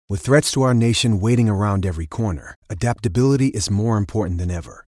With threats to our nation waiting around every corner, adaptability is more important than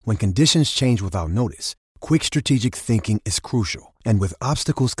ever. When conditions change without notice, quick strategic thinking is crucial. And with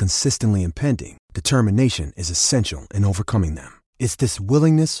obstacles consistently impending, determination is essential in overcoming them. It's this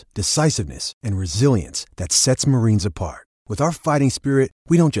willingness, decisiveness, and resilience that sets Marines apart. With our fighting spirit,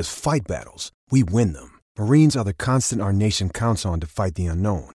 we don't just fight battles, we win them. Marines are the constant our nation counts on to fight the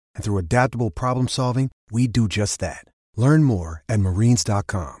unknown. And through adaptable problem solving, we do just that. Learn more at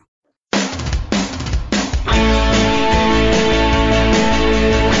marines.com.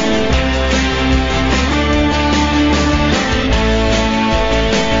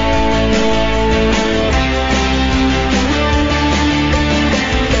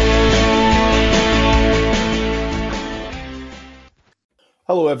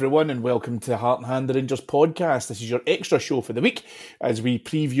 Hello everyone and welcome to Heart and Hand the Rangers podcast. This is your extra show for the week as we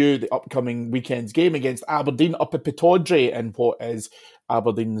preview the upcoming weekend's game against Aberdeen up at Pittodrie in what is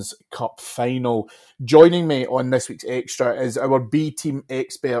Aberdeen's Cup final. Joining me on this week's extra is our B-team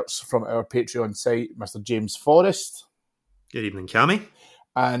experts from our Patreon site, Mr. James Forrest. Good evening, Cammy.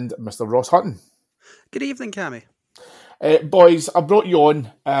 And Mr. Ross Hutton. Good evening, Cammy. Boys, I brought you on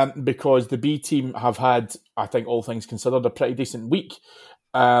because the B-team have had, I think all things considered, a pretty decent week.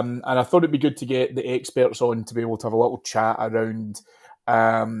 And I thought it'd be good to get the experts on to be able to have a little chat around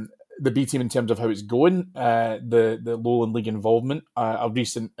the B team in terms of how it's going, the Lowland League involvement, a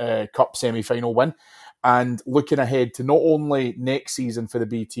recent Cup semi-final win, and looking ahead to not only next season for the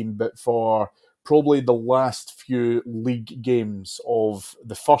B team, but for probably the last few league games of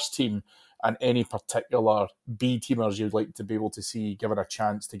the first team and any particular B teamers you'd like to be able to see given a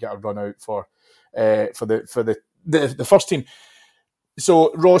chance to get a run out for the first team.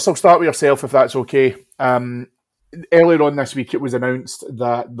 So, Ross, I'll start with yourself, if that's okay. Earlier on this week, it was announced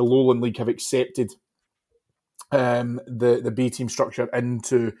that the Lowland League have accepted the B team structure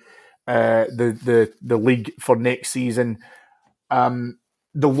into the league for next season. The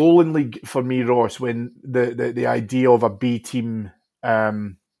Lowland League, for me, Ross, when the idea of a B team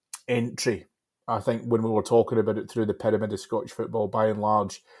entry, I think when we were talking about it through the pyramid of Scottish football, by and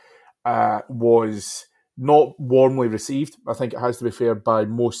large, was not warmly received. I think it has to be fair by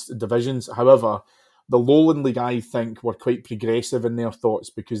most divisions. However, the Lowland League, I think, were quite progressive in their thoughts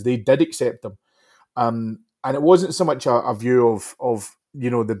because they did accept them. And it wasn't so much a view of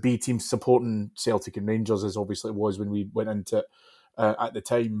the B team supporting Celtic and Rangers as obviously it was when we went into it at the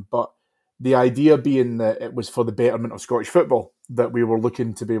time. But the idea being that it was for the betterment of Scottish football, that we were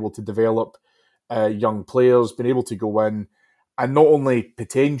looking to be able to develop young players, being able to go in, and not only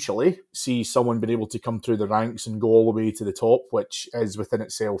potentially see someone being able to come through the ranks and go all the way to the top, which is within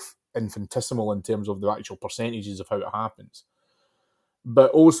itself infinitesimal in terms of the actual percentages of how it happens, but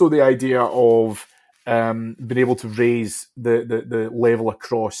also the idea of being able to raise the level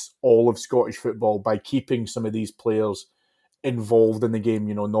across all of Scottish football by keeping some of these players involved in the game,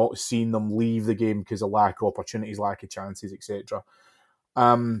 not seeing them leave the game because of lack of opportunities, lack of chances, etc.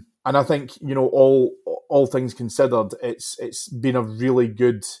 And I think, all things considered, it's been a really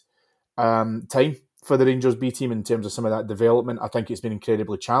good time for the Rangers B team in terms of some of that development. I think it's been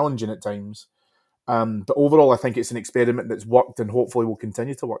incredibly challenging at times. But overall, I think it's an experiment that's worked and hopefully will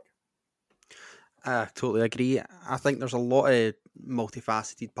continue to work. I totally agree. I think there's a lot of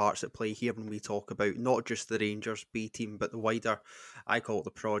multifaceted parts at play here when we talk about not just the Rangers B team, but the wider, I call it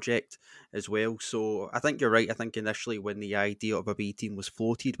the project as well. So I think you're right. I think initially when the idea of a B team was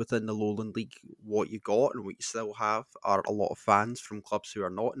floated within the Lowland League, what you got and what you still have are a lot of fans from clubs who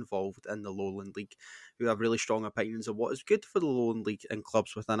are not involved in the Lowland League who have really strong opinions of what is good for the Lowland League and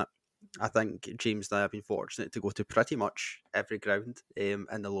clubs within it. I think James and I have been fortunate to go to pretty much every ground in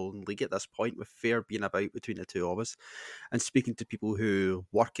the Lowland League at this point, with fair being about between the two of us. And speaking to people who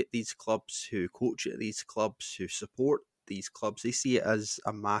work at these clubs, who coach at these clubs, who support these clubs, they see it as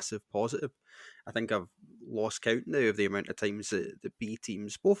a massive positive. I think I've lost count now of the amount of times that the B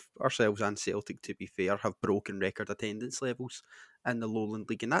teams, both ourselves and Celtic to be fair, have broken record attendance levels in the Lowland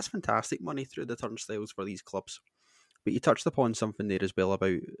League. And that's fantastic money through the turnstiles for these clubs. But you touched upon something there as well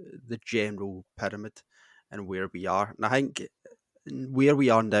about the general pyramid and where we are. And I think where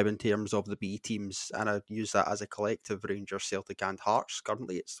we are now in terms of the B teams, and I use that as a collective, Rangers, Celtic and Hearts,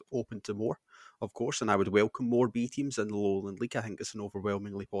 currently it's open to more, of course, and I would welcome more B teams in the Lowland League. I think it's an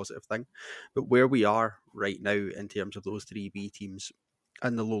overwhelmingly positive thing. But where we are right now in terms of those three B teams,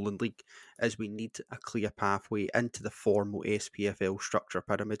 in the Lowland League is we need a clear pathway into the formal SPFL structure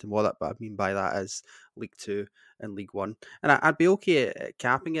pyramid. And what I mean by that is League 2 and League 1. And I'd be okay at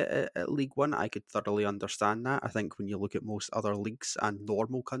capping it at League 1. I could thoroughly understand that. I think when you look at most other leagues and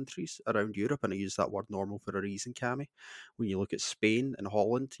normal countries around Europe, and I use that word normal for a reason, Cammy, when you look at Spain and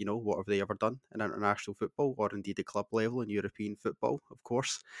Holland, what have they ever done in international football, or indeed at club level in European football, of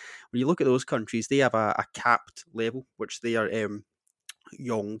course. When you look at those countries, they have a capped level, which they are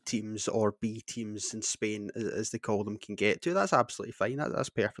young teams or B teams in Spain, as they call them, can get to. That's absolutely fine. That's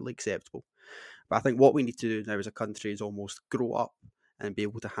perfectly acceptable. But I think what we need to do now as a country is almost grow up and be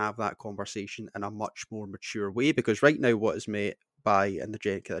able to have that conversation in a much more mature way. Because right now, what is met by in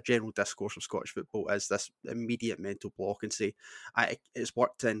the general discourse of Scottish football is this immediate mental block and say, it's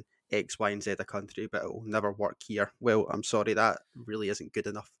worked in X, Y, and Z a country, but it will never work here. Well, I'm sorry, that really isn't good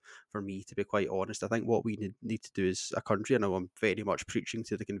enough for me, to be quite honest. I think what we need to do as a country, and I'm very much preaching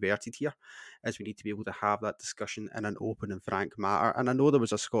to the converted here, is we need to be able to have that discussion in an open and frank manner. And I know there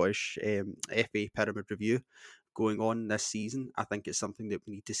was a Scottish FA Pyramid Review going on this season. I think it's something that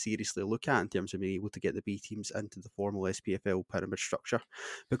we need to seriously look at in terms of being able to get the B teams into the formal SPFL pyramid structure,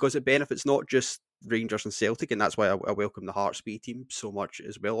 because it benefits not just Rangers and Celtic, and that's why I welcome the Hearts B team so much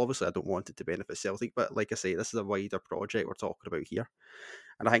as well. Obviously, I don't want it to benefit Celtic, but like I say, this is a wider project we're talking about here.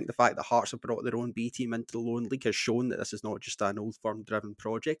 And I think the fact that Hearts have brought their own B team into the Lowland League has shown that this is not just an old firm-driven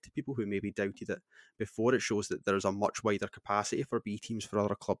project. People who maybe doubted it before, it shows that there's a much wider capacity for B teams for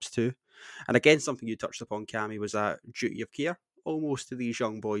other clubs too. And again, something you touched upon, Cammy, was that duty of care almost to these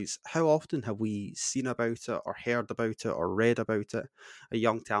young boys. How often have we seen about it or heard about it or read about it? A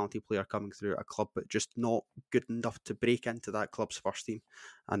young talented player coming through a club but just not good enough to break into that club's first team,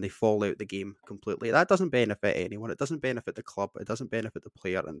 and they fall out the game completely. That doesn't benefit anyone. It doesn't benefit the club, it doesn't benefit the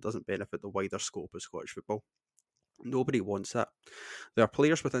player, and it doesn't benefit the wider scope of Scottish football. Nobody wants that. There are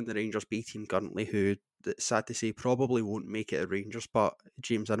players within the Rangers B team currently who, sad to say, probably won't make it at Rangers, but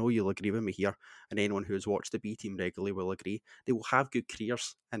James, I know you'll agree with me here, and anyone who has watched the B team regularly will agree, they will have good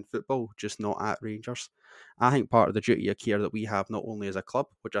careers in football, just not at Rangers. I think part of the duty of care that we have, not only as a club,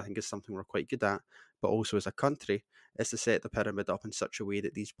 which I think is something we're quite good at, but also as a country, is to set the pyramid up in such a way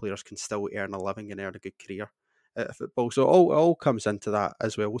that these players can still earn a living and earn a good career at football. So it all comes into that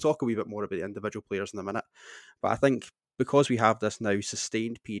as well. We'll talk a wee bit more about the individual players in a minute, but I think because we have this now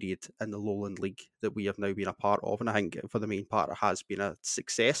sustained period in the Lowland League that we have now been a part of, and I think for the main part it has been a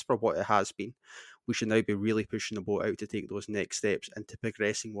success for what it has been, we should now be really pushing the boat out to take those next steps into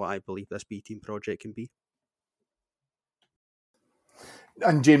progressing what I believe this B team project can be.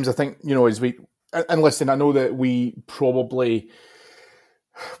 And James, I think, and listen, I know that we probably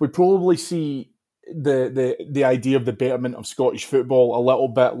see the idea of the betterment of Scottish football a little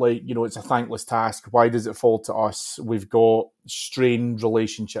bit like, it's a thankless task. Why does it fall to us? We've got strained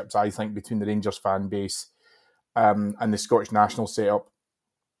relationships, I think, between the Rangers fan base and the Scottish national setup.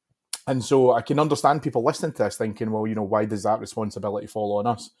 And so I can understand people listening to this thinking, well, why does that responsibility fall on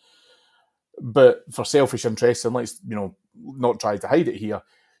us? But for selfish interests, and let's, not try to hide it here,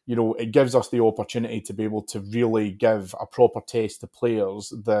 it gives us the opportunity to be able to really give a proper test to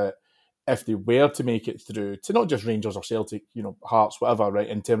players that if they were to make it through to not just Rangers or Celtic, Hearts, whatever, right,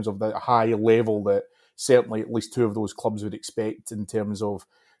 in terms of the high level that certainly at least two of those clubs would expect in terms of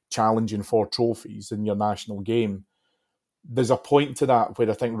challenging for trophies in your national game, there's a point to that where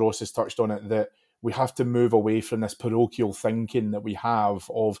I think Ross has touched on it, that we have to move away from this parochial thinking that we have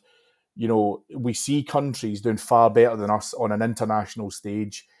of, we see countries doing far better than us on an international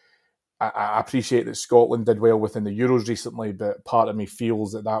stage. I appreciate that Scotland did well within the Euros recently, but part of me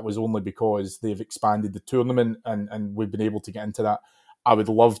feels that was only because they've expanded the tournament and we've been able to get into that. I would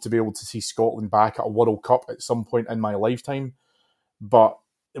love to be able to see Scotland back at a World Cup at some point in my lifetime, but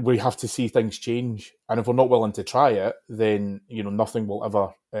we have to see things change. And if we're not willing to try it, then nothing will ever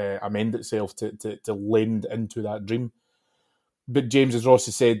amend itself to lend into that dream. But James, as Ross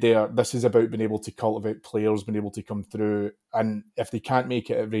has said there, this is about being able to cultivate players, being able to come through. And if they can't make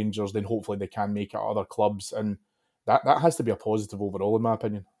it at Rangers, then hopefully they can make it at other clubs. And that has to be a positive overall, in my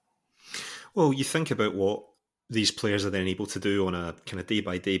opinion. Well, you think about what these players are then able to do on a kind of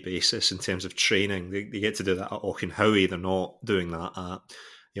day-by-day basis in terms of training. They get to do that at Auchenhowie. They're not doing that at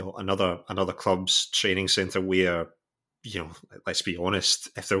another club's training centre where, let's be honest,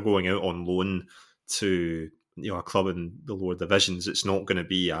 if they're going out on loan to a club in the lower divisions, it's not going to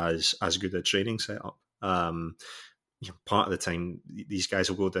be as good a training setup. Part of the time, these guys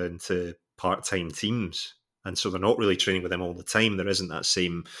will go down to part-time teams, and so they're not really training with them all the time. There isn't that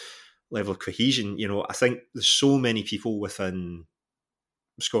same level of cohesion. I think there's so many people within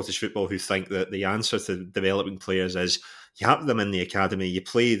Scottish football who think that the answer to developing players is you have them in the academy, you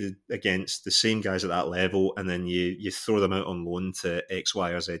play against the same guys at that level, and then you throw them out on loan to X,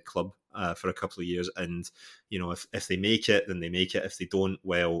 Y, or Z club for a couple of years. And, if they make it, then they make it. If they don't,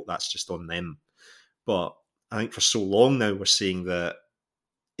 well, that's just on them. But I think for so long now, we're seeing that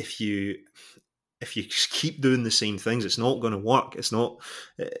if you keep doing the same things, it's not going to work. It's not,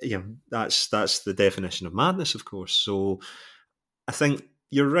 that's the definition of madness, of course. So I think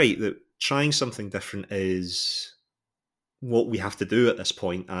you're right that trying something different is what we have to do at this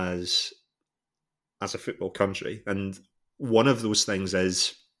point as a football country. And one of those things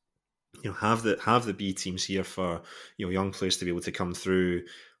is, have the B teams here for young players to be able to come through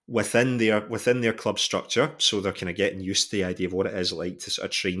within their club structure, so they're kind of getting used to the idea of what it is like to sort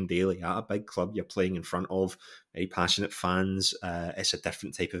of train daily at a big club. You're playing in front of very passionate fans. It's a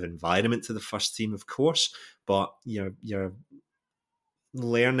different type of environment to the first team, of course, but you're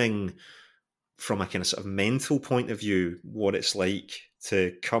learning from a kind of sort of mental point of view what it's like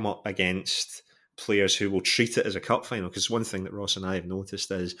to come up against players who will treat it as a cup final. Because one thing that Ross and I have noticed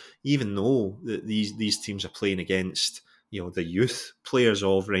is, even though that these teams are playing against the youth players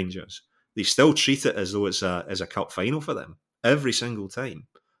of Rangers, they still treat it as though it's a cup final for them every single time,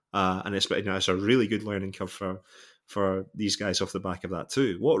 and it's a really good learning curve for these guys off the back of that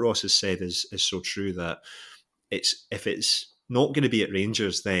too. What Ross has said is so true, that if it's not going to be at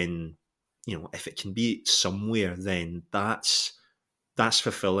Rangers, then if it can be somewhere, then that's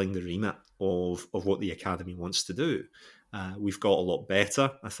fulfilling the remit of what the academy wants to do. We've got a lot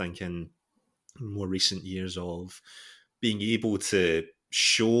better, I think, in more recent years of being able to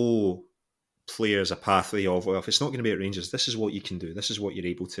show players a pathway of, well, if it's not going to be at Rangers, this is what you can do, this is what you're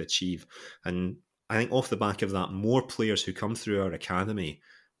able to achieve. And I think off the back of that, more players who come through our academy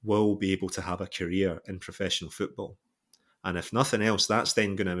will be able to have a career in professional football. And if nothing else, that's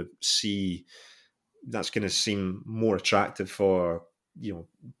then going to seem more attractive for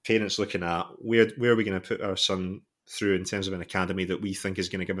parents looking at where are we going to put our son through in terms of an academy that we think is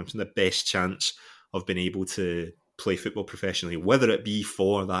going to give him the best chance of being able to play football professionally, whether it be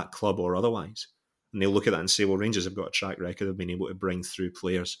for that club or otherwise. And they'll look at that and say, well, Rangers have got a track record of being able to bring through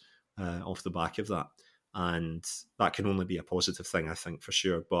players off the back of that. And that can only be a positive thing, I think, for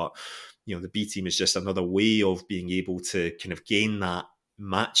sure. But, the B team is just another way of being able to kind of gain that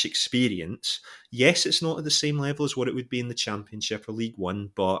match experience. Yes, it's not at the same level as what it would be in the Championship or League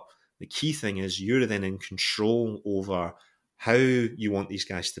One, but the key thing is you're then in control over how you want these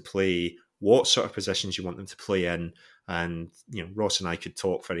guys to play, what sort of positions you want them to play in. And, Ross and I could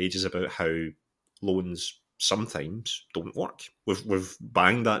talk for ages about how loans sometimes don't work. We've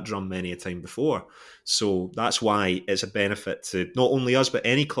banged that drum many a time before. So that's why it's a benefit to not only us, but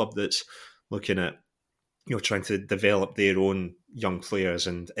any club that's looking at trying to develop their own young players,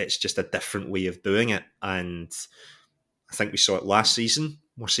 and it's just a different way of doing it. And I think we saw it last season.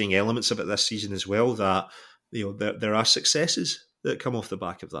 We're seeing elements of it this season as well, that there are successes that come off the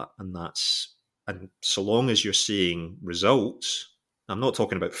back of that. And so long as you're seeing results, I'm not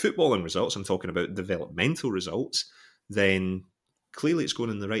talking about footballing results, I'm talking about developmental results, then clearly it's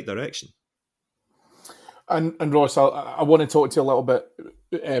going in the right direction. And Ross, I want to talk to you a little bit,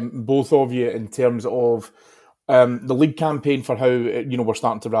 both of you, in terms of the league campaign, for how we're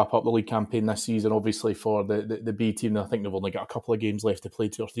starting to wrap up the league campaign this season. Obviously, for the B team, I think they've only got a couple of games left to play,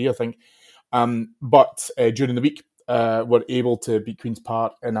 2 or 3, I think. But during the week, we're able to beat Queen's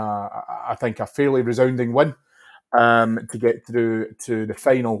Park in I think a fairly resounding win to get through to the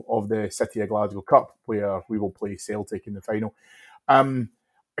final of the City of Glasgow Cup, where we will play Celtic in the final.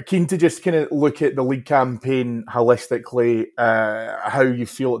 Keen to just kind of look at the league campaign holistically, how you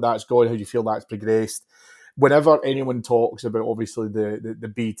feel that's gone, how you feel that's progressed. Whenever anyone talks about, obviously,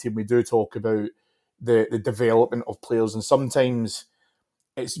 the B team, we do talk about the development of players, and sometimes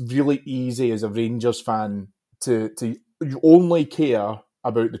it's really easy as a Rangers fan to you only care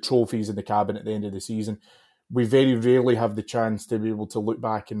about the trophies in the cabinet at the end of the season. We very rarely have the chance to be able to look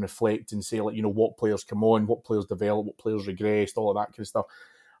back and reflect and say, what players come on, what players develop, what players regressed, all of that kind of stuff.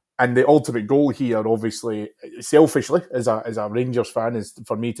 And the ultimate goal here, obviously, selfishly, as a Rangers fan, is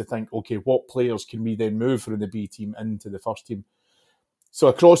for me to think, okay, what players can we then move from the B team into the first team? So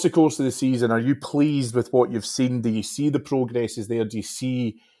across the course of the season, are you pleased with what you've seen? Do you see the progress is there? Do you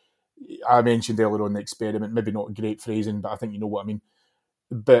see, I mentioned earlier on the experiment, maybe not great phrasing, but I think you know what I mean.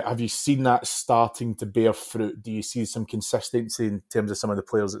 But have you seen that starting to bear fruit? Do you see some consistency in terms of some of the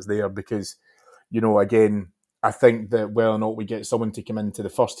players that's there? Because, again, I think that whether or not we get someone to come into the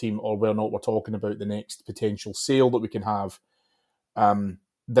first team, or whether or not we're talking about the next potential sale that we can have,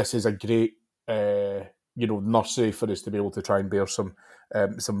 this is a great, nursery for us to be able to try and bear some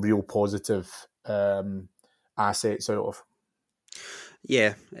real positive assets out of.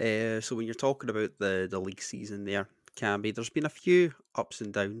 Yeah, so when you're talking about the league season there, Camby, there's been a few ups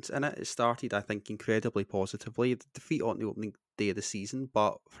and downs in it. It started, I think, incredibly positively. The defeat on the opening day of the season,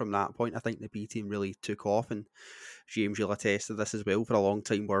 but from that point, I think the B team really took off, and James, you'll attest to this as well. For a long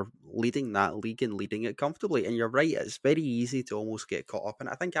time, we're leading that league and leading it comfortably. And you're right, it's very easy to almost get caught up. And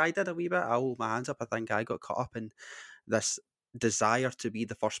I think I did a wee bit. I'll hold my hands up. I think I got caught up in this desire to be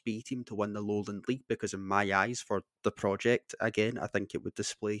the first B team to win the Lowland League because, in my eyes, for the project, again, I think it would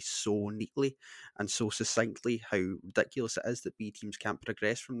display so neatly and so succinctly how ridiculous it is that B teams can't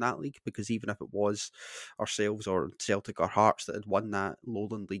progress from that league. Because even if it was ourselves or Celtic or Hearts that had won that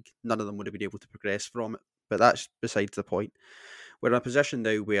Lowland League, none of them would have been able to progress from it. But that's besides the point. We're in a position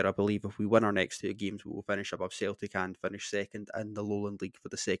now where I believe if we win our next two games, we will finish above Celtic and finish second in the Lowland League for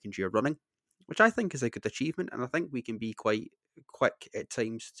the second year running, which I think is a good achievement. And I think we can be quite quick at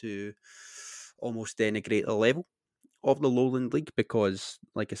times to almost denigrate the level of the Lowland League because,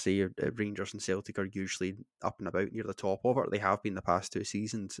 like I say, Rangers and Celtic are usually up and about near the top of it. They have been the past two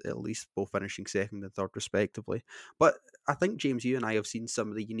seasons, at least, both finishing second and third respectively. But I think, James, you and I have seen some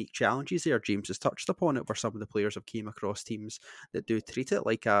of the unique challenges there. James has touched upon it, where some of the players have came across teams that do treat it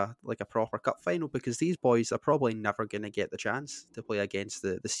like a proper cup final, because these boys are probably never going to get the chance to play against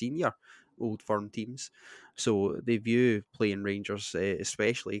the senior old firm teams. So they view playing Rangers,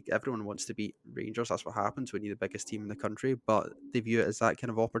 especially, everyone wants to beat Rangers. That's what happens when you're the biggest team in the country, but they view it as that kind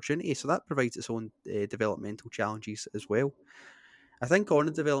of opportunity. So that provides its own developmental challenges as well. I think on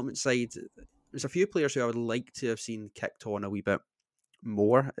the development side, there's a few players who I would like to have seen kicked on a wee bit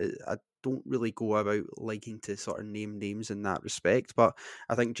more. I don't really go about liking to sort of name names in that respect, but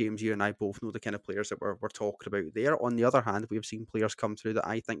I think, James, you and I both know the kind of players that we're talking about there. On the other hand, we've seen players come through that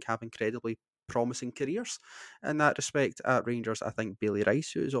I think have incredibly promising careers in that respect at Rangers. I think Bailey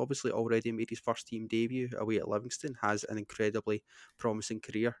Rice, who has obviously already made his first team debut away at Livingston, has an incredibly promising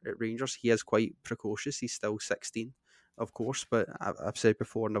career at Rangers. He is quite precocious. He's still 16, of course, but I've said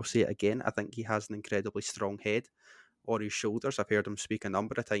before and I'll say it again, I think he has an incredibly strong head on his shoulders. I've heard him speak a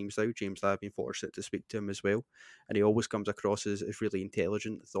number of times now, James. I've been fortunate to speak to him as well. And he always comes across as really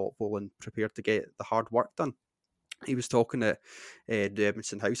intelligent, thoughtful, and prepared to get the hard work done. He was talking at the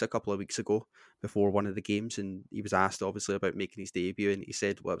Edmondson House a couple of weeks ago before one of the games, and he was asked obviously about making his debut, and he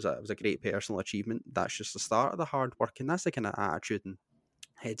said, well, it was a great personal achievement. That's just the start of the hard work, and that's the kind of attitude and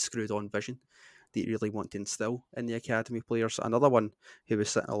head screwed on vision that you really want to instill in the academy players. Another one who was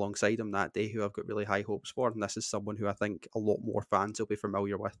sitting alongside him that day, who I've got really high hopes for, and this is someone who I think a lot more fans will be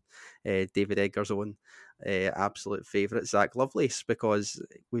familiar with, David Edgar's own absolute favourite, Zach Lovelace, because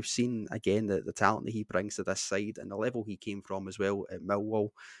we've seen again the talent that he brings to this side and the level he came from as well at Millwall,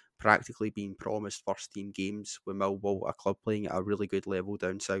 practically being promised first team games with Millwall, a club playing at a really good level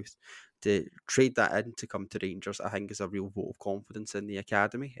down south. To trade that in to come to Rangers, I think is a real vote of confidence in the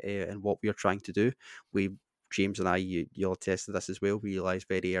academy and what we are trying to do. James and I, you'll attest to this as well, realised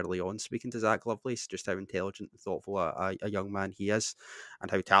very early on, speaking to Zach Lovelace, just how intelligent and thoughtful a young man he is, and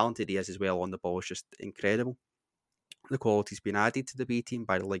how talented he is as well on the ball is just incredible. The quality's been added to the B team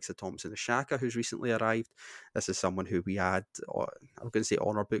by the likes of Thompson and Shaka, who's recently arrived. This is someone who we had, I'm going to say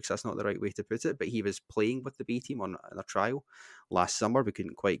on our books, that's not the right way to put it, but he was playing with the B team on a trial last summer. We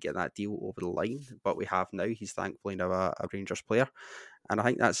couldn't quite get that deal over the line, but we have now. He's thankfully now a Rangers player. And I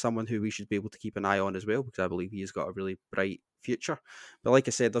think that's someone who we should be able to keep an eye on as well, because I believe he's got a really bright future. But like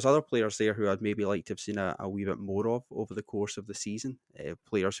I said, there's other players there who I'd maybe like to have seen a wee bit more of over the course of the season.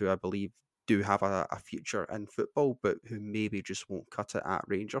 Players who I believe do have a future in football, but who maybe just won't cut it at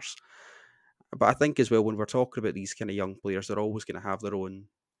Rangers. But I think as well, when we're talking about these kind of young players, they're always going to have their own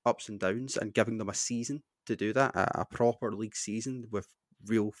ups and downs, and giving them a season to do that, a proper league season with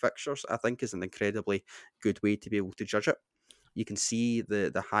real fixtures, I think is an incredibly good way to be able to judge it. You can see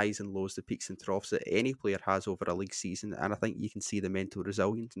the highs and lows, the peaks and troughs that any player has over a league season, and I think you can see the mental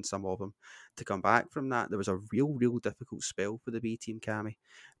resilience in some of them to come back from that. There was a real difficult spell for the B team, Cammy,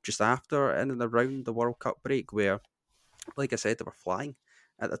 just after in and around the World Cup break, where, like I said, they were flying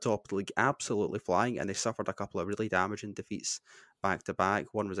at the top of the league, absolutely flying, and they suffered a couple of really damaging defeats back to back.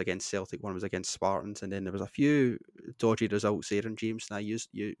 One was against Celtic, one was against Spartans, and then there was a few dodgy results there. And James and I,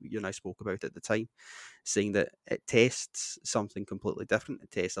 you and I spoke about it at the time, saying that it tests something completely different.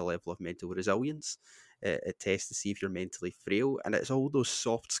 It tests a level of mental resilience. It tests to see if you're mentally frail, and it's all those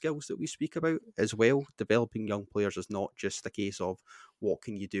soft skills that we speak about as well. Developing young players is not just a case of what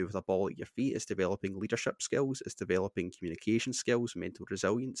can you do with a ball at your feet. It's developing leadership skills, it's developing communication skills, mental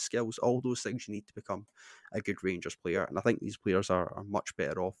resilience skills, all those things you need to become a good Rangers player. And I think these players are much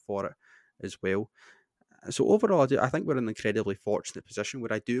better off for it as well. So overall, I think we're in an incredibly fortunate position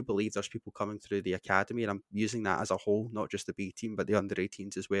where I do believe there's people coming through the academy, and I'm using that as a whole, not just the B team, but the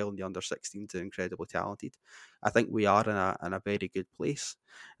under-18s as well, and the under-16s are incredibly talented. I think we are in a very good place.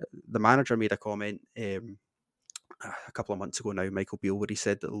 The manager made a comment a couple of months ago now, Michael Beale, where he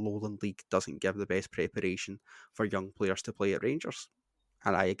said that the Lowland League doesn't give the best preparation for young players to play at Rangers.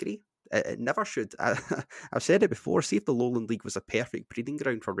 And I agree. It never should. I've said it before. See if the Lowland League was a perfect breeding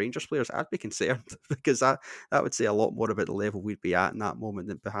ground for Rangers players, I'd be concerned because that would say a lot more about the level we'd be at in that moment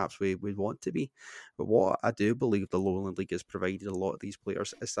than perhaps we'd want to be. But what I do believe the Lowland League has provided a lot of these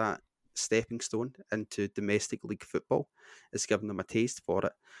players is that stepping stone into domestic league football. It's given them a taste for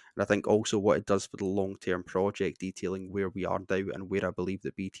it. And I think also what it does for the long-term project, detailing where we are now and where I believe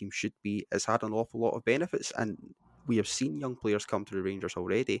the B team should be, has had an awful lot of benefits. And we have seen young players come through Rangers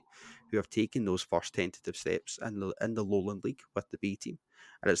already who have taken those first tentative steps in the Lowland League with the B team.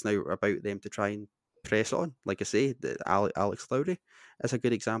 And it's now about them to try and press on. Like I say, Alex Lowry is a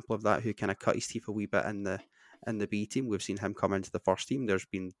good example of that, who kind of cut his teeth a wee bit in the B team. We've seen him come into the first team. There's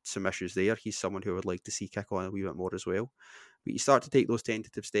been some issues there. He's someone who I would like to see kick on a wee bit more as well. But you start to take those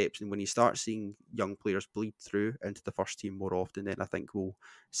tentative steps, and when you start seeing young players bleed through into the first team more often, then I think we'll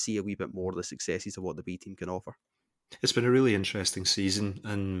see a wee bit more of the successes of what the B team can offer. It's been a really interesting season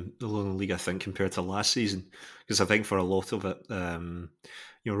in the Lowland League, I think, compared to last season, because I think for a lot of it,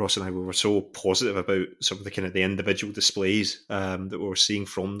 Ross and I, we were so positive about some of the kind of the individual displays that we were seeing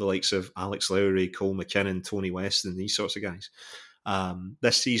from the likes of Alex Lowry, Cole McKinnon, Tony West, and these sorts of guys.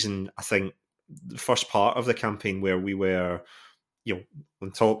 This season, I think the first part of the campaign where we were,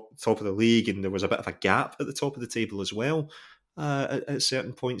 on top of the league, and there was a bit of a gap at the top of the table as well. At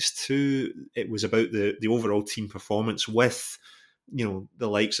certain points too, it was about the overall team performance with, the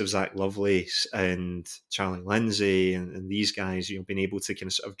likes of Zach Lovelace and Charlie Lindsay and these guys, being able to kind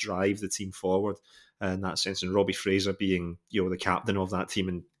of sort of drive the team forward in that sense, and Robbie Fraser being, the captain of that team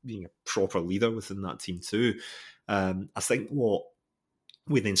and being a proper leader within that team too. I think what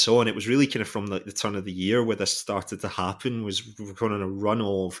we then saw, and it was really kind of from the turn of the year where this started to happen, was we were going on a run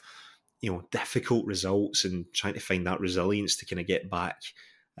of difficult results and trying to find that resilience to kind of get back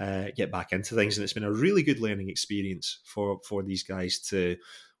into things. And it's been a really good learning experience for these guys to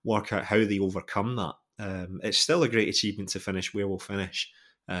work out how they overcome that. It's still a great achievement to finish where we'll finish.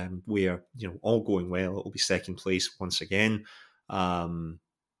 Where, all going well, it'll be second place once again.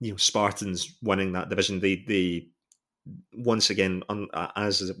 Spartans winning that division, they once again,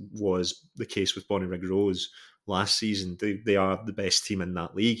 as it was the case with Bonnyrigg Rose last season, they are the best team in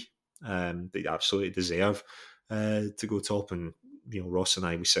that league. They absolutely deserve to go top, and Ross and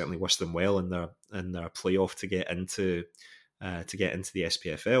I, we certainly wish them well in their playoff to get into the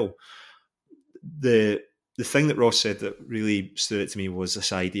SPFL. The thing that Ross said that really stood out to me was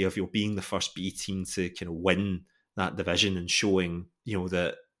this idea of being the first B team to kind of win that division and showing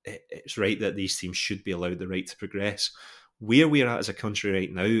that it's right that these teams should be allowed the right to progress. Where we're at as a country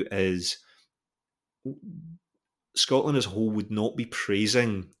right now is Scotland as a whole would not be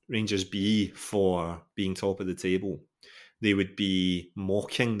praising Rangers B for being top of the table. They would be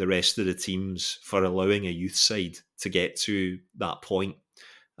mocking the rest of the teams for allowing a youth side to get to that point.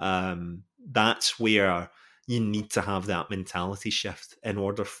 That's where you need to have that mentality shift in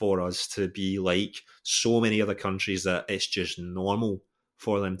order for us to be like so many other countries that it's just normal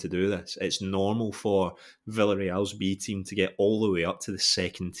for them to do this. It's normal for Villarreal's B team to get all the way up to the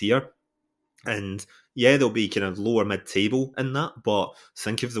second tier. And yeah, they'll be kind of lower mid-table in that, but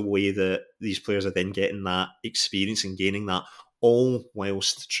think of the way that these players are then getting that experience and gaining that all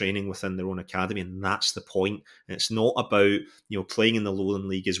whilst training within their own academy, and that's the point. And it's not about, playing in the Lowland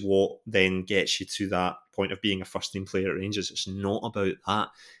League is what then gets you to that point of being a first-team player at Rangers. It's not about that.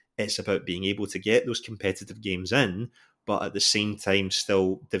 It's about being able to get those competitive games in, but at the same time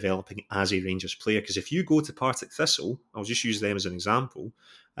still developing as a Rangers player. Because if you go to Partick Thistle, I'll just use them as an example,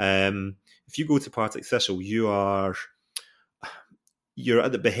 if you go to Partick Thistle, you're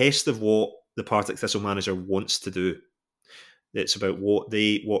at the behest of what the Partick Thistle manager wants to do. It's about what are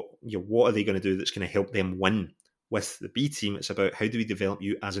they going to do that's going to help them win. With the B team, it's about how do we develop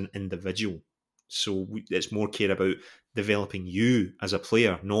you as an individual. So it's more care about developing you as a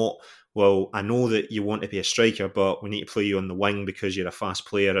player, not, well, I know that you want to be a striker, but we need to play you on the wing because you're a fast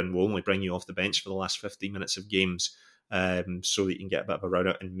player and we'll only bring you off the bench for the last 15 minutes of games so that you can get a bit of a run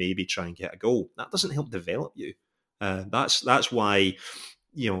out and maybe try and get a goal. That doesn't help develop you. That's why,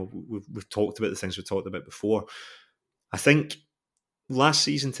 we've talked about the things we've talked about before. I think last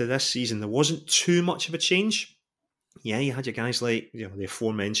season to this season, there wasn't too much of a change. Yeah, you had your guys like, the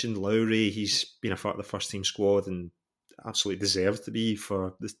aforementioned Lowry, he's been a part of the first team squad, and absolutely deserves to be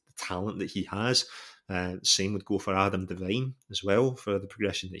for the talent that he has. Same would go for Adam Devine as well, for the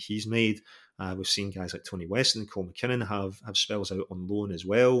progression that he's made. We've seen guys like Tony Weston and Cole McKinnon have spells out on loan as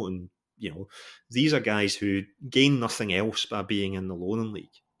well. And, these are guys who gain nothing else by being in the Lowland League.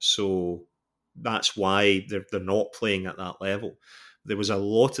 So that's why they're not playing at that level. There was a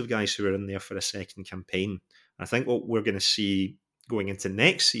lot of guys who were in there for a second campaign. I think what we're going to see going into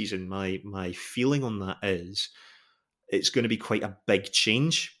next season, my feeling on that is it's going to be quite a big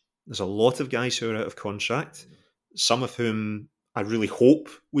change. There's a lot of guys who are out of contract, some of whom I really hope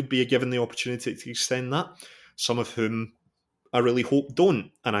would be given the opportunity to extend that, some of whom I really hope don't.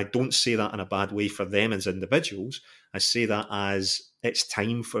 And I don't say that in a bad way for them as individuals. I say that as it's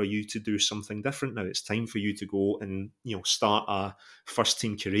time for you to do something different now. It's time for you to go and start a first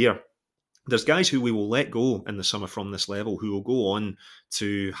team career. There's guys who we will let go in the summer from this level who will go on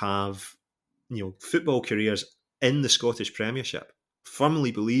to have football careers in the Scottish Premiership.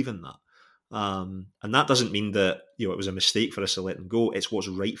 Firmly believe in that. And that doesn't mean that it was a mistake for us to let them go. It's what's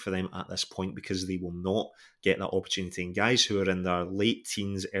right for them at this point, because they will not get that opportunity. And guys who are in their late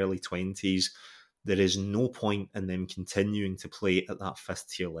teens, early 20s, there is no point in them continuing to play at that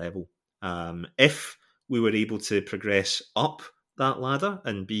fifth tier level. If we were able to progress up that ladder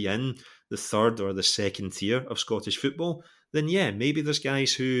and be in the third or the second tier of Scottish football, then yeah, maybe there's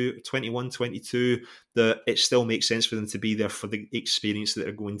guys who 21, 22, that it still makes sense for them to be there for the experience that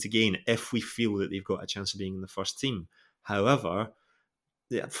they're going to gain if we feel that they've got a chance of being in the first team. However,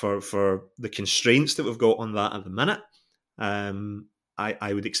 for the constraints that we've got on that at the minute,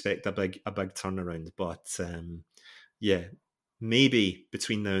 I would expect a big turnaround. But maybe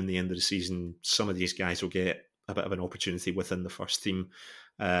between now and the end of the season, some of these guys will get a bit of an opportunity within the first team,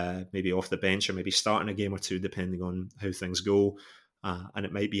 maybe off the bench or maybe starting a game or two, depending on how things go. And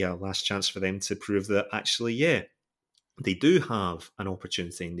it might be a last chance for them to prove that actually, they do have an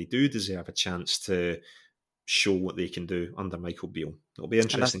opportunity and they do deserve a chance to show what they can do under Michael Beale. It'll be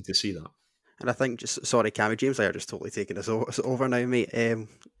interesting to see that. And I think, sorry, Cammy, James, I are just totally taking us over now, mate.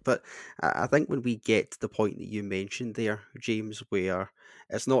 But I think when we get to the point that you mentioned there, James, where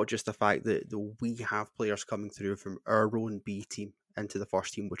it's not just the fact that we have players coming through from our own B team into the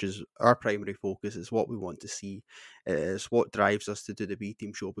first team, which is our primary focus, is what we want to see. It's what drives us to do the B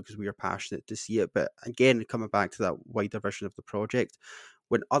team show, because we are passionate to see it. But again, coming back to that wider vision of the project,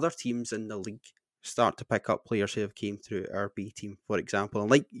 when other teams in the league start to pick up players who have came through our B team, for example. And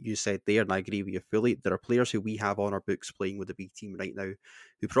like you said there, and I agree with you fully, there are players who we have on our books playing with the B team right now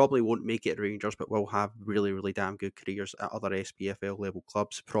who probably won't make it at Rangers, but will have really, really damn good careers at other SPFL level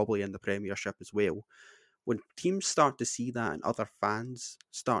clubs, probably in the Premiership as well. When teams start to see that and other fans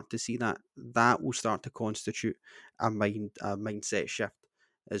start to see that, that will start to constitute a mindset shift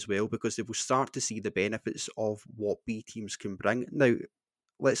as well, because they will start to see the benefits of what B teams can bring. Now,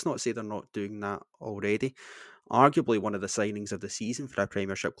 let's not say they're not doing that already. Arguably, one of the signings of the season for a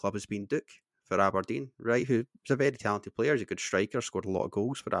Premiership club has been Duke for Aberdeen, right? Who's a very talented player. He's a good striker, scored a lot of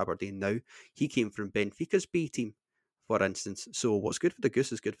goals for Aberdeen now. He came from Benfica's B team, for instance. So what's good for the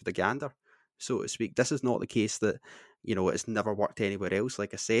goose is good for the gander, so to speak. This is not the case that, it's never worked anywhere else.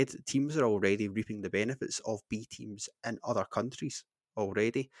 Like I said, teams are already reaping the benefits of B teams in other countries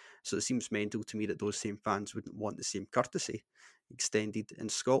already. So it seems mental to me that those same fans wouldn't want the same courtesy extended in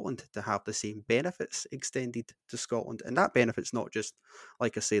Scotland, to have the same benefits extended to Scotland. And that benefits not just,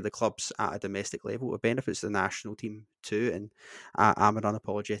 like I say, the clubs at a domestic level, it benefits the national team too. And I'm an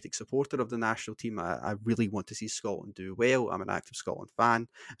unapologetic supporter of the national team. I really want to see Scotland do well. I'm an active Scotland fan,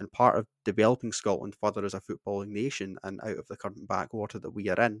 and part of developing Scotland further as a footballing nation and out of the current backwater that we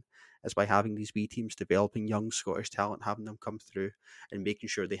are in is by having these B teams, developing young Scottish talent, having them come through and making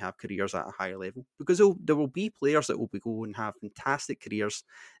sure they have careers at a higher level. Because there will be players that will go and have fantastic careers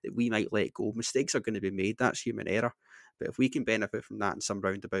that we might let go. Mistakes are going to be made. That's human error. But if we can benefit from that in some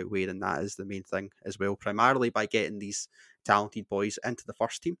roundabout way, then that is the main thing as well. Primarily by getting these talented boys into the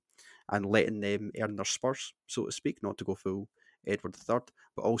first team and letting them earn their spurs, so to speak, not to go full Edward III,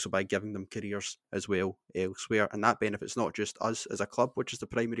 but also by giving them careers as well elsewhere. And that benefits not just us as a club, which is the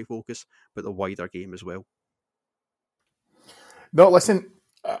primary focus, but the wider game as well. No, listen,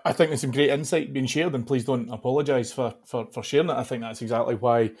 I think there's some great insight being shared, and please don't apologise for sharing it. I think that's exactly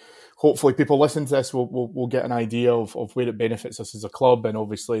why hopefully people listening to this will get an idea of where it benefits us as a club, and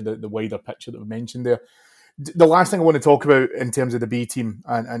obviously the wider picture that we mentioned there. The last thing I want to talk about in terms of the B team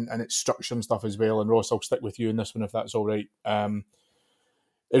and its structure and stuff as well, and Ross, I'll stick with you in this one if that's all right,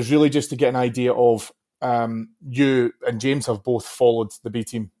 is really just to get an idea of you and James have both followed the B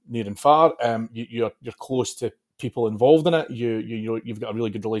team near and far. You're close to people involved in it. You've got a really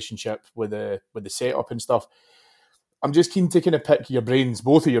good relationship with the setup and stuff. I'm just keen to kind of pick your brains,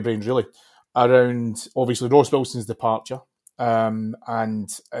 both of your brains really, around obviously Ross Wilson's departure, and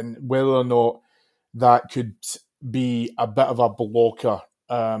whether or not that could be a bit of a blocker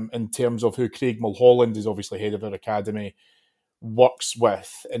in terms of who Craig Mulholland is obviously head of our academy works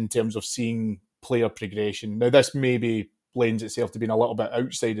with in terms of seeing player progression. Now, this maybe lends itself to being a little bit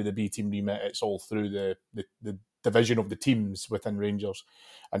outside of the B team remit. It's all through the division of the teams within Rangers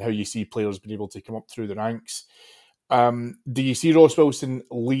and how you see players being able to come up through the ranks. Do you see Ross Wilson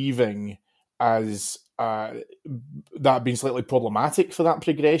leaving as that being slightly problematic for that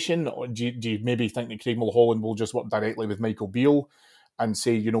progression? Or do you maybe think that Craig Mulholland will just work directly with Michael Beale and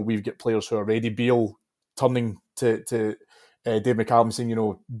say, we've got players who are ready? Beale turning to Dave McCallum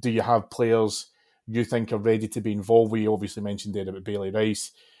saying, do you have players you think are ready to be involved? We obviously mentioned there about Bailey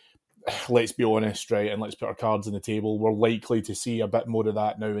Rice. Let's be honest, right, and let's put our cards on the table. We're likely to see a bit more of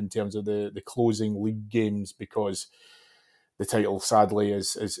that now in terms of the closing league games, because the title, sadly,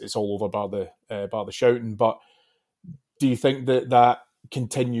 is all over by the shouting. But do you think that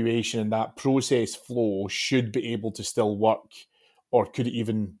continuation and that process flow should be able to still work, or could it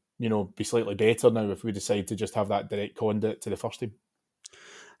even be slightly better now if we decide to just have that direct conduit to the first team?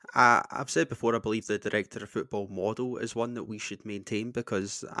 I've said before, I believe the director of football model is one that we should maintain,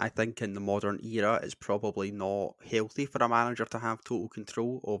 because I think in the modern era it's probably not healthy for a manager to have total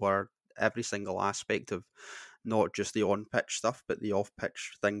control over every single aspect of not just the on-pitch stuff, but the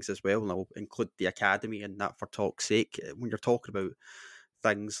off-pitch things as well. And I'll include the academy in that for talk's sake. When you're talking about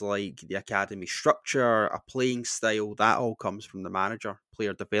things like the academy structure, a playing style, that all comes from the manager.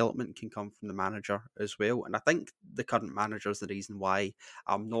 Player development can come from the manager as well. And I think the current manager is the reason why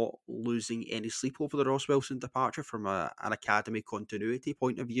I'm not losing any sleep over the Ross Wilson departure from an academy continuity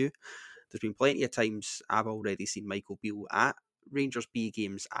point of view. There's been plenty of times I've already seen Michael Beale at Rangers B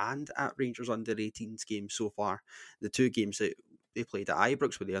games and at Rangers under-18s games so far. The two games that they played at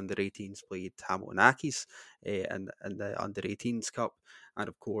Ibrox, where the under-18s played Hamilton Accies and the under-18s Cup. And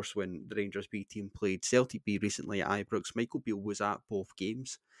of course, when the Rangers B team played Celtic B recently at Ibrox, Michael Beale was at both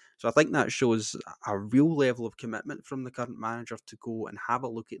games. So I think that shows a real level of commitment from the current manager to go and have a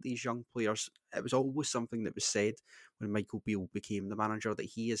look at these young players. It was always something that was said when Michael Beale became the manager, that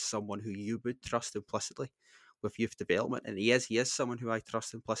he is someone who you would trust implicitly with youth development. And he is someone who I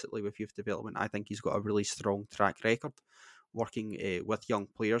trust implicitly with youth development. I think he's got a really strong track record working with young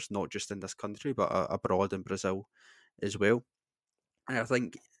players, not just in this country, but abroad in Brazil as well. And I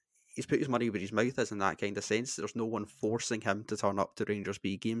think he's put his money where his mouth is in that kind of sense. There's no one forcing him to turn up to Rangers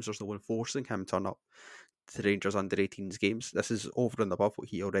B games. There's no one forcing him to turn up to Rangers under-18s games. This is over and above what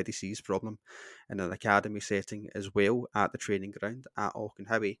he already sees from them in an academy setting as well, at the training ground at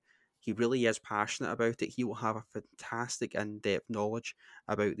Auchenhowie. He really is passionate about it. He will have a fantastic in-depth knowledge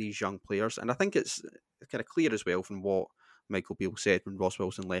about these young players. And I think it's kind of clear as well from what Michael Beale said when Ross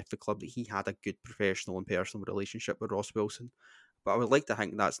Wilson left the club, that he had a good professional and personal relationship with Ross Wilson. But I would like to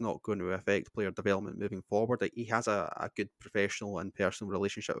think that's not going to affect player development moving forward. That he has a good professional and personal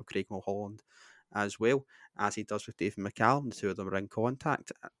relationship with Craig Mulholland as well, as he does with David McCallum. The two of them are in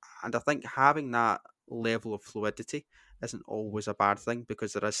contact. And I think having that level of fluidity isn't always a bad thing,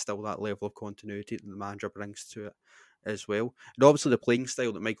 because there is still that level of continuity that the manager brings to it as well. And obviously the playing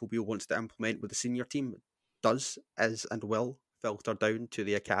style that Michael Beale wants to implement with the senior team is and will filter down to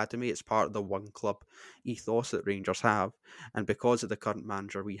the academy. It's part of the one club ethos that Rangers have. And because of the current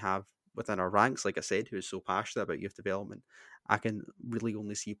manager we have within our ranks, like I said, who is so passionate about youth development, I can really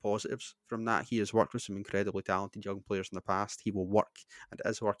only see positives from that. He has worked with some incredibly talented young players in the past. He will work and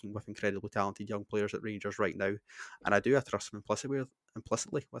is working with incredibly talented young players at Rangers right now. And I trust him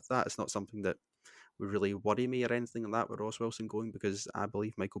implicitly with that. It's not something that would really worry me or anything like that with Ross Wilson going, because I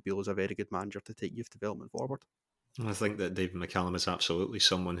believe Michael Beale is a very good manager to take youth development forward. I think that David McCallum is absolutely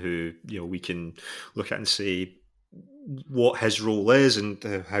someone who, we can look at and say what his role is and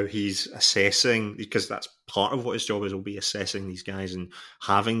how he's assessing, because that's part of what his job is, will be assessing these guys and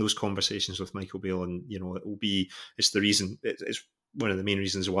having those conversations with Michael Beale. And, it's one of the main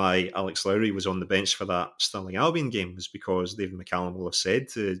reasons why Alex Lowry was on the bench for that Stirling Albion game, was because David McCallum will have said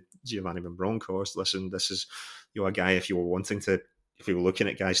to Giovanni Van Bronckhorst, listen, this is a guy, if you were looking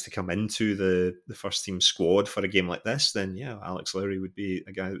at guys to come into the first team squad for a game like this, then Alex Lowry would be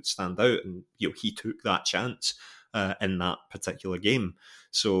a guy that would stand out. And he took that chance in that particular game.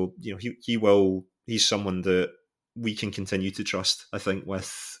 So he's someone that we can continue to trust, I think,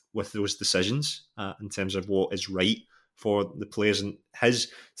 with those decisions in terms of what is right for the players. And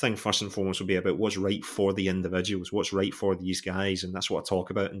his thing first and foremost will be about what's right for the individuals, what's right for these guys. And that's what I talk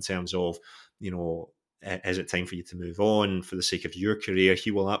about in terms of, is it time for you to move on for the sake of your career?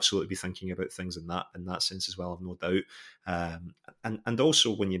 He will absolutely be thinking about things in that sense as well, I've no doubt. And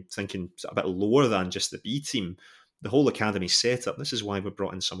also when you're thinking a bit lower than just the B team, the whole academy setup. This is why we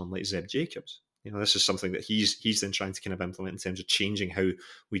brought in someone like Zeb Jacobs. This is something that he's then trying to kind of implement in terms of changing how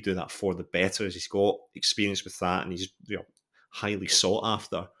we do that for the better. As he's got experience with that, and he's highly sought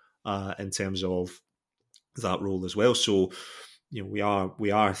after in terms of that role as well. So we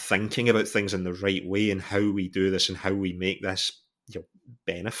are thinking about things in the right way and how we do this and how we make this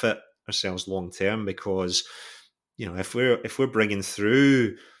benefit ourselves long term. Because if we're bringing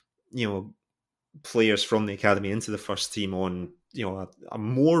through players from the academy into the first team on a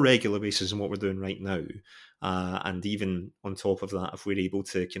more regular basis than what we're doing right now, and even on top of that, if we're able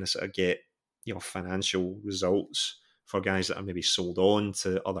to kind of sort of get financial results for guys that are maybe sold on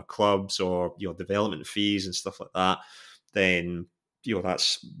to other clubs or development fees and stuff like that, then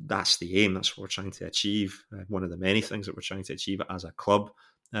that's the aim. That's what we're trying to achieve. One of the many things that we're trying to achieve as a club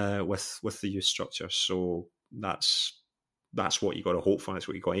with the youth structure. So that's what you got to hope for. That's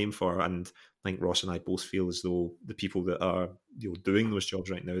what you got to aim for. And I think Ross and I both feel as though the people that are doing those jobs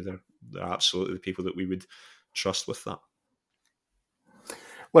right now, they're absolutely the people that we would trust with that.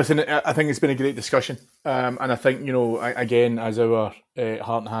 Listen, I think it's been a great discussion, and I think again, as our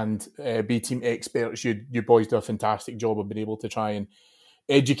Heart and Hand B team experts, you boys do a fantastic job of being able to try and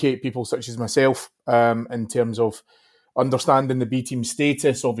educate people such as myself in terms of understanding the B team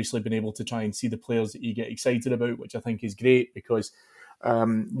status. Obviously, being able to try and see the players that you get excited about, which I think is great because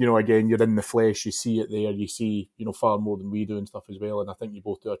again, you're in the flesh, you see it there, you see far more than we do and stuff as well. And I think you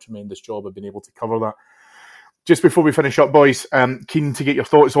both do a tremendous job of being able to cover that. Just before we finish up, boys, keen to get your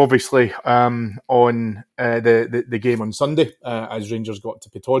thoughts, obviously, on the game on Sunday as Rangers got to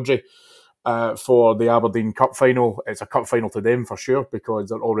Pittodrie for the Aberdeen Cup final. It's a cup final to them for sure because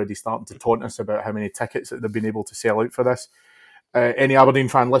they're already starting to taunt us about how many tickets that they've been able to sell out for this. Any Aberdeen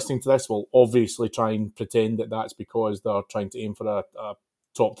fan listening to this will obviously try and pretend that that's because they're trying to aim for a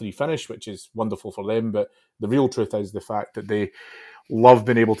top 3 finish, which is wonderful for them. But the real truth is the fact that they love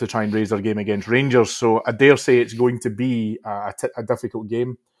being able to try and raise their game against Rangers. So I dare say it's going to be a difficult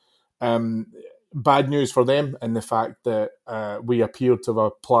game. Bad news for them in the fact that we appear to have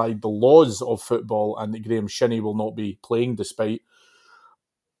applied the laws of football and that Graham Shinnie will not be playing despite,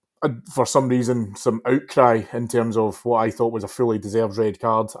 for some reason, some outcry in terms of what I thought was a fully deserved red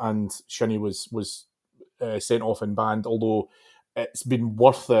card, and Shinnie was sent off and banned, although it's been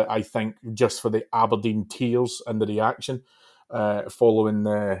worth it, I think, just for the Aberdeen tears and the reaction following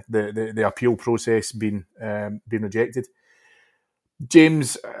the appeal process being rejected.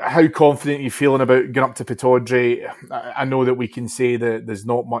 James, how confident are you feeling about going up to Pittodrie? I know that we can say that there's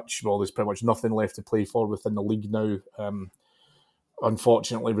not much, well, there's pretty much nothing left to play for within the league now.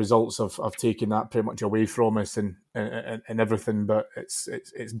 Unfortunately, results have taken that pretty much away from us and everything, but it's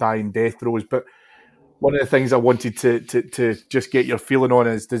dying death throes. But one of the things I wanted to just get your feeling on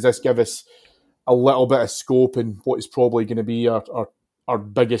is, does this give us a little bit of scope in what is probably going to be our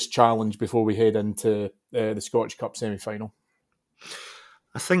biggest challenge before we head into the Scottish Cup semi-final?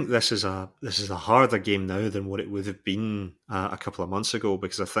 I think this is a harder game now than what it would have been a couple of months ago,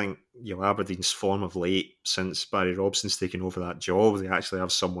 because I think Aberdeen's form of late, since Barry Robson's taken over that job, they actually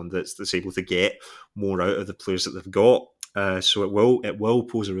have someone that's able to get more out of the players that they've got. So it will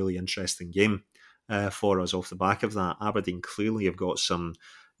pose a really interesting game for us off the back of that. Aberdeen clearly have got some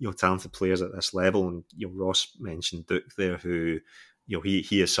talented players at this level, and Ross mentioned Duke there, who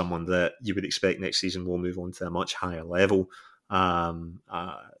he is someone that you would expect next season will move on to a much higher level. And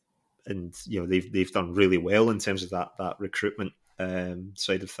they've done really well in terms of that recruitment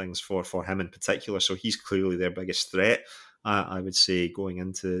side of things for him in particular. So he's clearly their biggest threat, I would say, going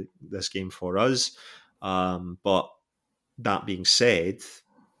into this game for us. But that being said,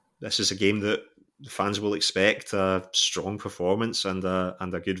 this is a game that the fans will expect a strong performance and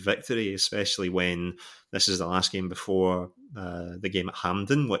a good victory, especially when this is the last game before the game at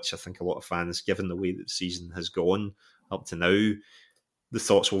Hampden, which I think a lot of fans, given the way that the season has gone up to now, the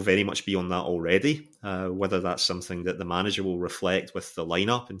thoughts will very much be on that already. Whether that's something that the manager will reflect with the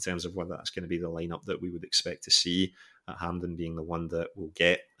lineup in terms of whether that's going to be the lineup that we would expect to see at Hampden being the one that we'll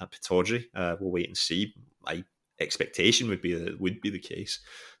get at Pittodrie. We'll wait and see. My expectation would be that it would be the case.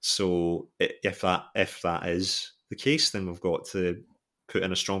 So if that is the case, then we've got to put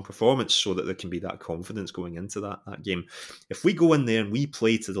in a strong performance so that there can be that confidence going into that game. If we go in there and we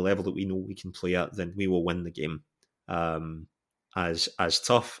play to the level that we know we can play at, then we will win the game. As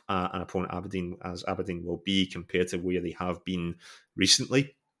tough an opponent Aberdeen will be compared to where they have been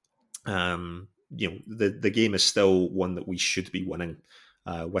recently, the game is still one that we should be winning.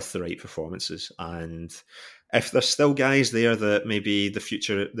 with the right performances. And if there's still guys there that maybe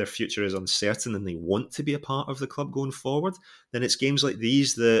their future is uncertain and they want to be a part of the club going forward, then it's games like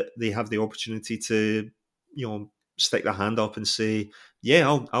these that they have the opportunity to, stick their hand up and say, yeah,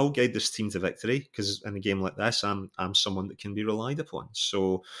 I'll guide this team to victory, because in a game like this, I'm someone that can be relied upon.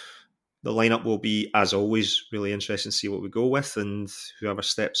 So the lineup will be, as always, really interesting to see what we go with, and whoever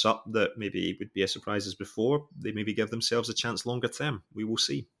steps up that maybe would be as surprised as before, they maybe give themselves a chance longer term. We will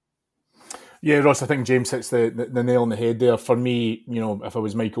see. Yeah, Ross, I think James hits the nail on the head there. For me, if I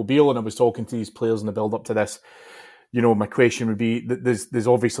was Michael Beale and I was talking to these players in the build-up to this, my question would be, there's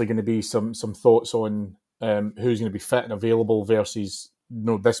obviously going to be some thoughts on who's going to be fit and available versus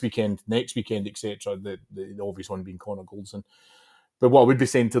this weekend, next weekend, etc. The obvious one being Connor Goldson. But what I would be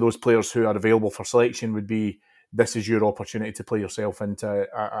saying to those players who are available for selection would be, this is your opportunity to play yourself into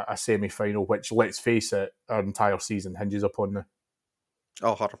a semi-final, which, let's face it, our entire season hinges upon now.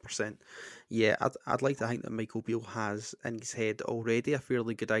 Oh, 100%. Yeah, I'd like to think that Michael Beale has in his head already a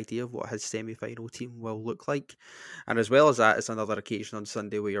fairly good idea of what his semi-final team will look like. And as well as that, it's another occasion on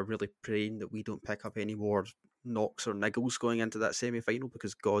Sunday where you're really praying that we don't pick up any more knocks or niggles going into that semi-final,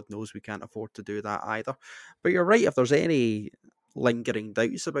 because God knows we can't afford to do that either. But you're right, if there's any lingering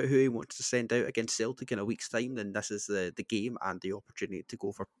doubts about who he wants to send out against Celtic in a week's time, then this is the game and the opportunity to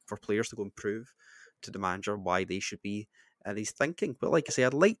go for players to go and prove to the manager why they should be in his thinking. But like I say,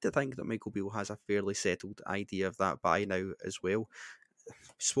 I'd like to think that Michael Beale has a fairly settled idea of that by now as well. We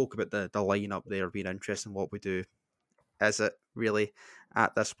spoke about the lineup there being interesting, what we do. Is it really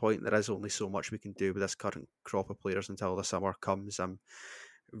at this point? There is only so much we can do with this current crop of players until the summer comes. I'm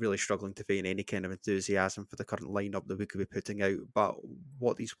really struggling to find any kind of enthusiasm for the current lineup that we could be putting out. But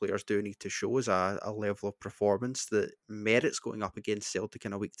what these players do need to show is a level of performance that merits going up against Celtic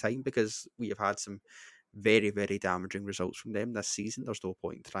in a week's time, because we have had some very, very damaging results from them this season. There's no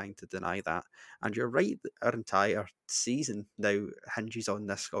point in trying to deny that. And you're right, our entire season now hinges on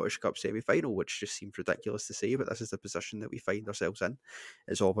this Scottish Cup semi-final, which just seems ridiculous to say, but this is the position that we find ourselves in.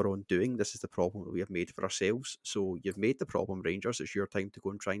 It's all our own doing. This is the problem that we have made for ourselves. So you've made the problem, Rangers. It's your time to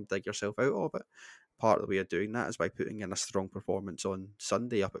go and try and dig yourself out of it. Part of the way of doing that is by putting in a strong performance on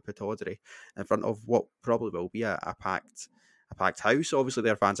Sunday up at Pittodrie in front of what probably will be a packed house. Obviously,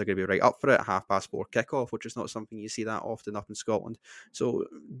 their fans are going to be right up for it. 4:30 kickoff, which is not something you see that often up in Scotland. So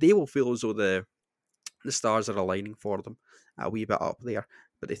they will feel as though the stars are aligning for them a wee bit up there.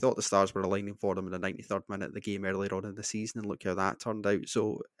 But they thought the stars were aligning for them in the 93rd minute of the game earlier on in the season, and look how that turned out.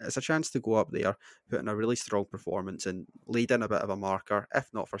 So it's a chance to go up there, put in a really strong performance and laid in a bit of a marker,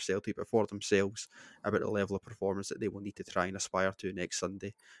 if not for Celtic, but for themselves, about the level of performance that they will need to try and aspire to next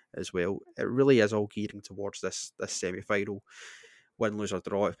Sunday as well. It really is all gearing towards this semi-final. Win, lose or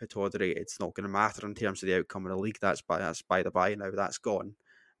draw at Pittodrie, it's not going to matter in terms of the outcome of the league. That's by the by now, that's gone.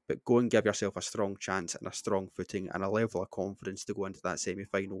 But go and give yourself a strong chance and a strong footing and a level of confidence to go into that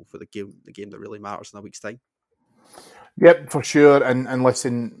semi-final for the game that really matters in a week's time. Yep, for sure. And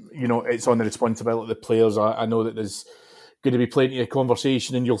listen, it's on the responsibility of the players. I know that there's going to be plenty of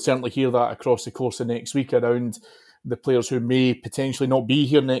conversation, and you'll certainly hear that across the course of next week around the players who may potentially not be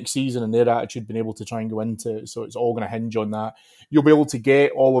here next season and their attitude being able to try and go into it. So it's all going to hinge on that. You'll be able to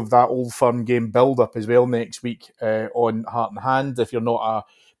get all of that Old Firm game build-up as well next week on Heart and Hand if you're not a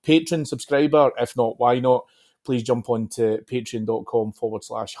Patreon subscriber. If not, why not? Please jump on to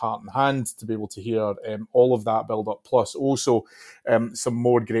patreon.com/Heart and Hand to be able to hear all of that build up, plus also some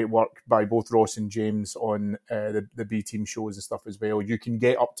more great work by both Ross and James on the B team shows and stuff as well. You can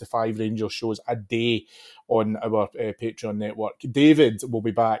get up to 5 Rangers shows a day on our Patreon network. David will be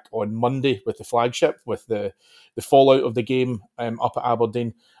back on Monday with the flagship, with the fallout of the game up at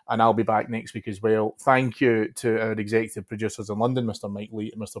Aberdeen, and I'll be back next week as well. Thank you to our executive producers in London, Mr. Mike Lee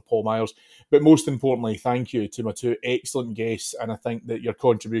and Mr. Paul Myers. But most importantly, thank you to my 2 excellent guests, and I think that your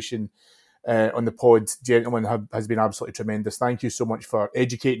contribution on the pod, gentlemen, has been absolutely tremendous. Thank you so much for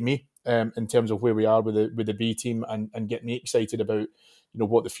educating me in terms of where we are with the B team and getting me excited about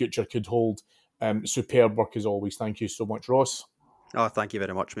what the future could hold. Superb work as always. Thank you so much, Ross. Oh, thank you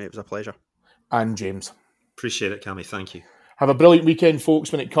very much, mate. It was a pleasure. And James. Appreciate it, Cammy. Thank you. Have a brilliant weekend,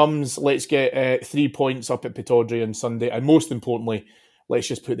 folks. When it comes, let's get 3 points up at Pittodrie on Sunday. And most importantly, let's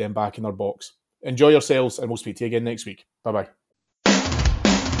just put them back in their box. Enjoy yourselves, and we'll speak to you again next week. Bye-bye.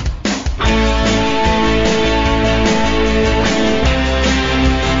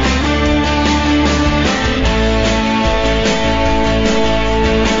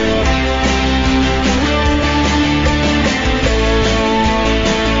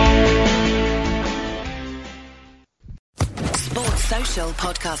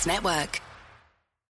 Podcast Network.